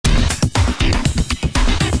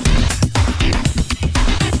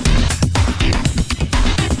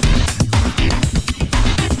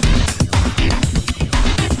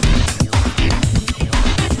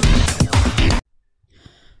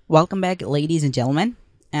Welcome back, ladies and gentlemen.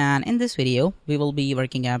 And in this video, we will be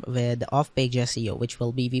working up with the Offpage SEO, which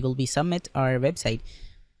will be we will be submitting our website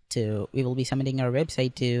to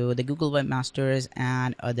the Google Webmasters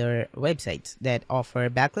and other websites that offer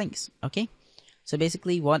backlinks. Okay, so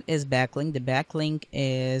basically, what is backlink? The backlink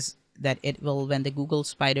is that it will, when the Google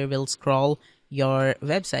spider will scroll your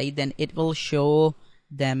website, then it will show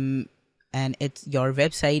them, and your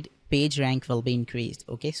website page rank will be increased.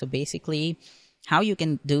 Okay, so basically, how you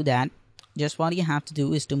can do that, just what you have to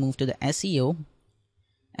do is to move to the SEO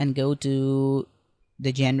and go to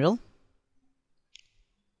the general.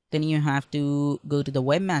 Then you have to go to the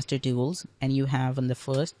webmaster tools, and you have on the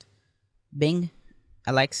first Bing,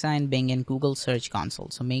 Alexa, and Bing and Google search console.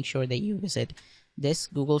 So make sure that you visit this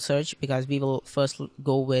Google search, because we will first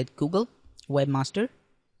go with Google Webmaster,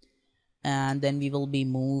 and then we will be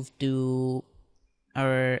moved to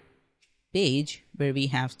our page where we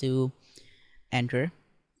have to enter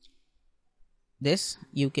this.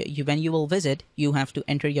 When you will visit, you have to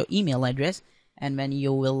enter your email address, and when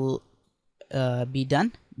you will be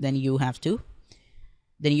done, then you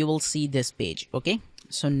will see this page. Okay,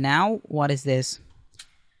 so now what is this?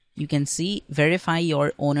 You can see verify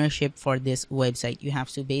your ownership for this website. You have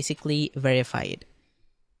to basically verify it.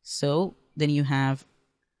 So then you have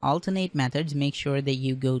alternate methods. Make sure that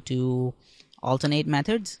you go to alternate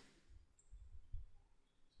methods,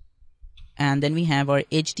 and then we have our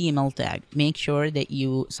HTML tag. Make sure that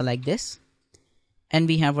you select this, and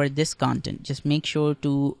we have our this content. Just make sure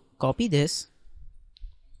to copy this.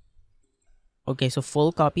 Okay, so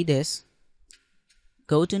full copy this,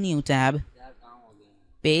 go to new tab,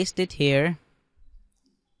 paste it here,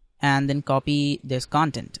 and then copy this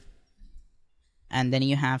content, and then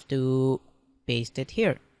you have to paste it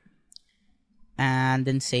here, and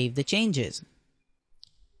then save the changes.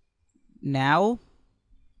 Now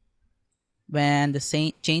when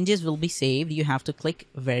the changes will be saved, you have to click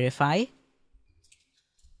verify,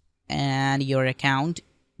 and your account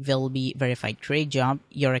will be verified. Great job,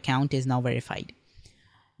 your account is now verified.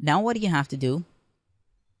 Now what you have to do,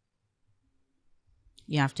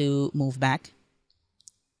 you have to move back,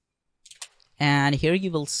 and here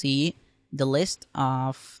you will see the list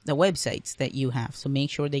of the websites that you have. So make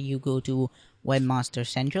sure that you go to Webmaster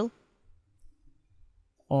Central,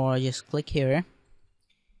 or just click here.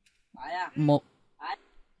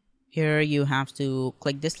 Here you have to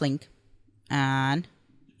click this link, and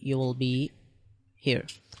you will be here.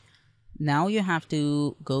 Now you have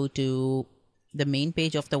to go to the main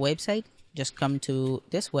page of the website. Just come to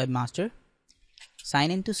this webmaster, sign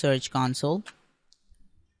into search console,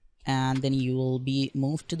 and then you will be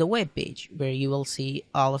moved to the web page where you will see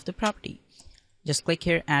all of the property. Just click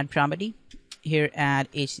here, add property. Here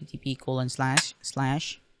add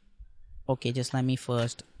http:// okay, just let me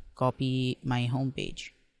first copy my home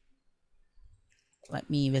page. Let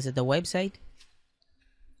me visit the website,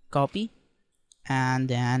 copy, and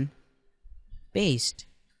then paste,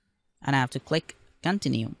 and I have to click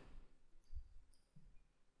continue,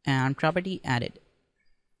 and property added.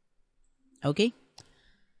 Okay,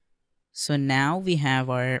 so now we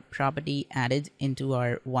have our property added into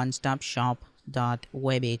our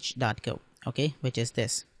onestopshop.webh.co, okay, which is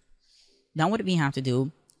this. Now what we have to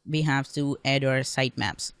do, we have to add our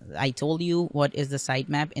sitemaps. I told you what is the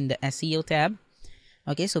sitemap in the SEO tab.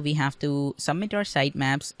 Okay, so we have to submit our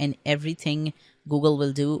sitemaps, and everything Google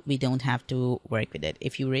will do, we don't have to work with it.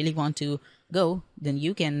 If you really want to go, then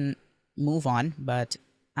you can move on, but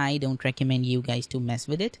I don't recommend you guys to mess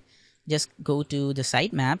with it. Just go to the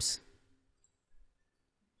sitemaps.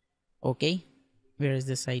 Okay, where is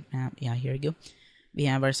the sitemap? Yeah, here we go. We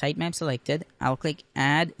have our sitemap selected. I'll click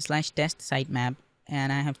add/test sitemap,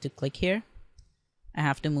 and I have to click here. I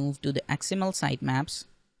have to move to the XML sitemaps,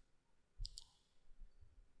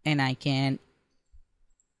 and I can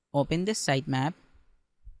open this sitemap,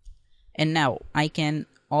 and now I can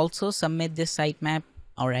also submit this sitemap,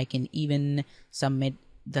 or I can even submit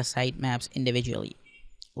the sitemaps individually,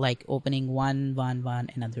 like opening one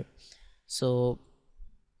another. So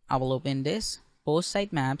I will open this post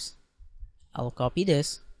sitemaps. I'll copy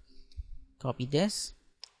this,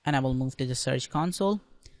 and I will move to the search console,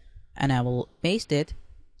 and I will paste it,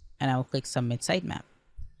 and I will click submit sitemap.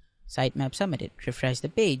 Sitemap submitted. Refresh the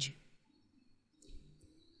page.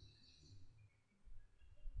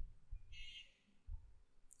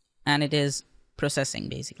 And it is processing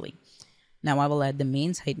basically. Now I will add the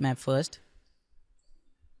main sitemap first.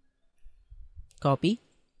 Copy.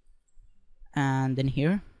 And then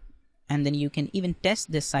here. And then you can even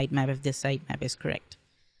test this sitemap if this sitemap is correct.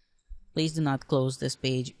 Please do not close this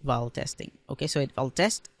page while testing. Okay, so it will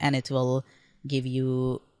test, and it will give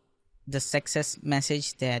you the success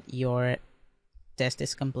message that your test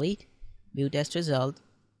is complete. View test result,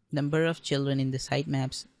 number of children in the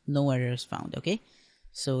sitemaps, no errors found. Okay,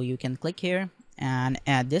 so you can click here and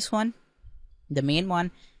add this one, the main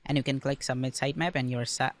one, and you can click submit sitemap, and your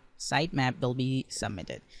sitemap will be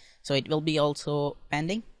submitted. So it will be also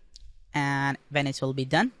pending, and when it will be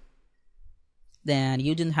done, then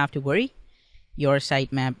you don't have to worry. Your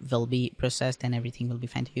sitemap will be processed and everything will be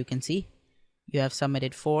fine. You can see you have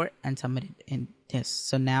submitted 4 and submitted in this.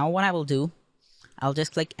 So now what I will do, I'll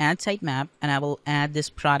just click add sitemap, and I will add this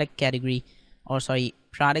product category, or sorry,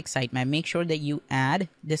 product sitemap. Make sure that you add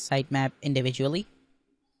this sitemap individually.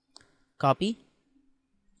 Copy,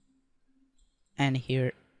 and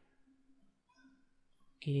here,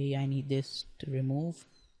 okay, I need this to remove,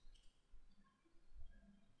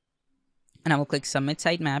 and I will click submit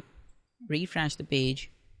sitemap, refresh the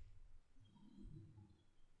page,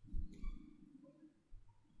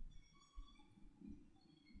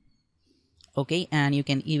 okay, and you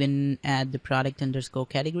can even add the product underscore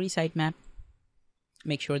category sitemap.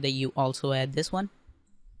 Make sure that you also add this one,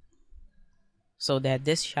 so that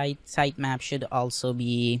this sitemap should also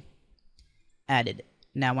be added.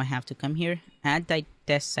 Now I have to come here, add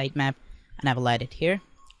test sitemap, and I will add it here,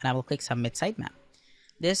 and I will click submit sitemap.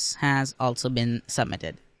 This has also been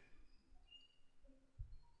submitted.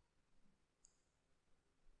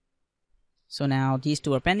 So now these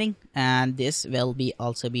two are pending, and this will be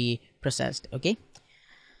also be processed. Okay,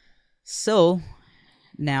 so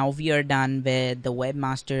now we are done with the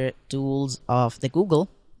webmaster tools of the Google.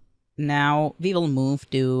 Now we will move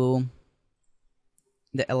to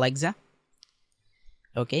the Alexa.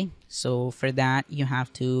 Okay, so for that you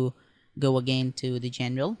have to go again to the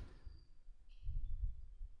general,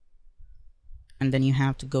 and then you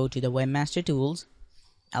have to go to the webmaster tools,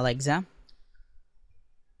 Alexa,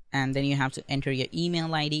 and then you have to enter your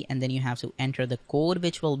email ID, and then you have to enter the code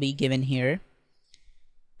which will be given here,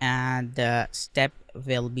 and the step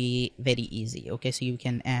will be very easy. Okay, so you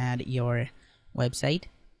can add your website.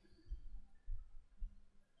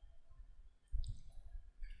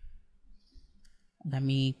 Let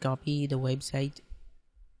me copy the website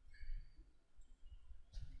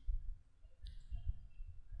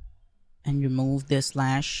and remove the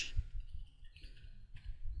slash.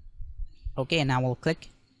 Okay, and I will click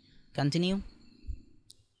continue,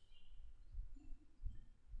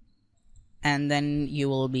 and then you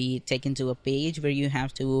will be taken to a page where you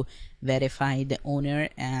have to verify the owner,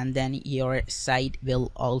 and then your site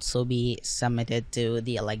will also be submitted to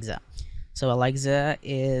the Alexa. So Alexa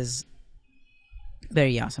is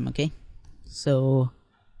very awesome. Okay, so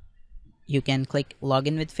you can click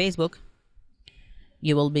login with Facebook.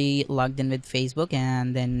 You will be logged in with Facebook,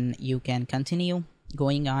 and then you can continue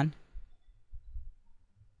going on,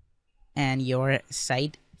 and your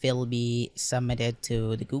site will be submitted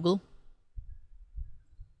to the Google.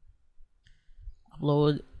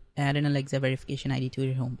 Upload, add an Alexa verification ID to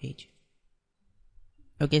your homepage.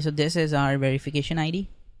 Okay, so this is our verification ID.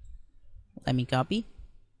 Let me copy,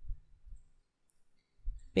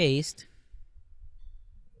 paste,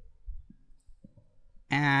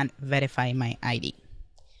 and verify my ID.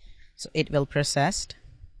 So it will process,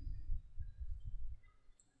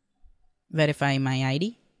 verify my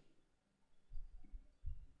ID.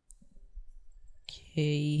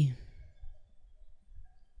 Okay,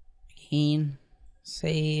 again,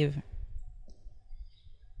 save,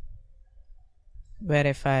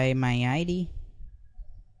 verify my ID,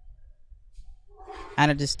 and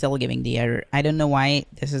it is still giving the error. I don't know why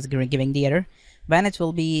this is giving the error. When it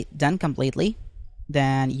will be done completely,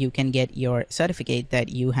 then you can get your certificate that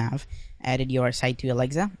you have added your site to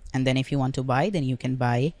Alexa, and then if you want to buy, then you can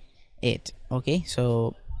buy it. Okay,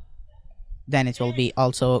 so then it will be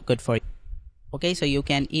also good for you. Okay, so you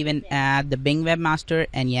can even add the Bing Webmaster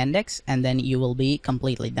and Yandex, and then you will be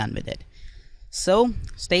completely done with it. So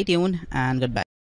stay tuned and goodbye.